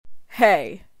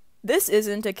Hey, this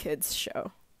isn't a kid's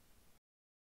show.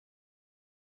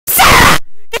 Sarah!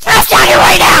 Get your ass down here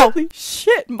right now! Holy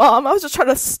shit, Mom, I was just trying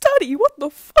to study. What the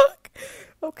fuck?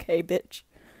 Okay, bitch.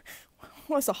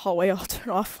 What's the hallway? I'll turn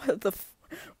off. What the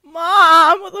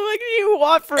Mom, what the fuck do you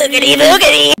want from me? Boogity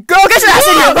boogity! Girl, get your ass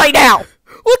in here right now!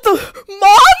 What the?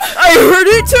 Mom? I heard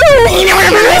it too!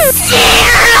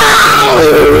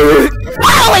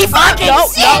 Holy fucking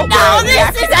shit! No,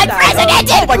 this is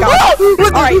unprecedented! Oh my god!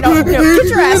 Alright, no, get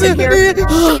your ass in here.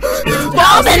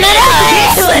 Open the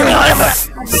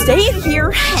door! Stay in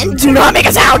here And do not make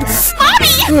a sound! Mommy!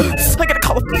 I gotta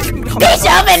call Bitch,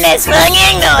 open this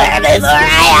fucking door before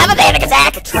I have a panic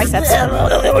attack! triceps.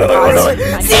 Sarah!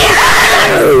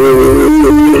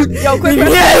 Yo, quick,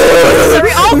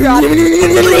 sorry, oh god. Is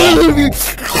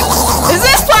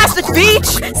this Plastic Beach?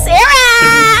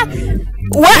 Sarah!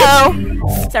 Whoa!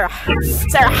 Sarah.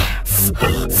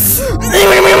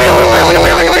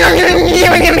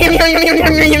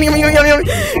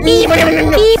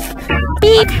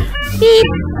 Beep, beep,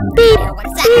 beep, what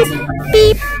is that?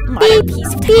 Beep, Modern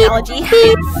piece of technology.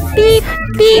 beep, beep,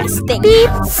 beep, Thing. beep,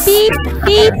 beep,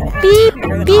 beep, beep,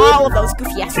 Better than beep. all of those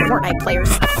goofy ass Fortnite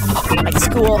players. Like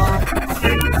school.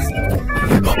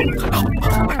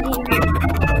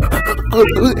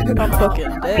 I'm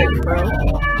fucking dead, bro.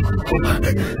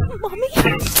 Mommy?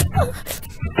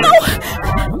 No!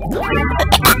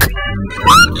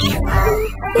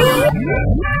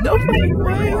 No fucking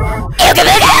way.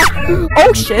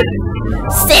 Oh shit.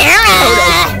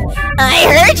 Sarah! I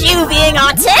heard you being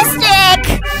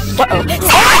autistic! Uh-oh.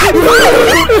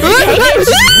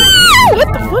 What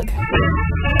the fuck?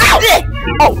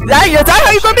 Oh, that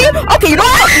how you gonna be? Okay, you know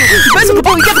what? You basically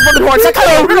probably get the fucking horns.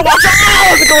 We're gonna watch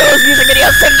all of the gorillas music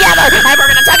videos together, and we're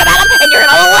gonna talk about them, and you're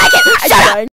gonna like it.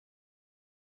 Shut up!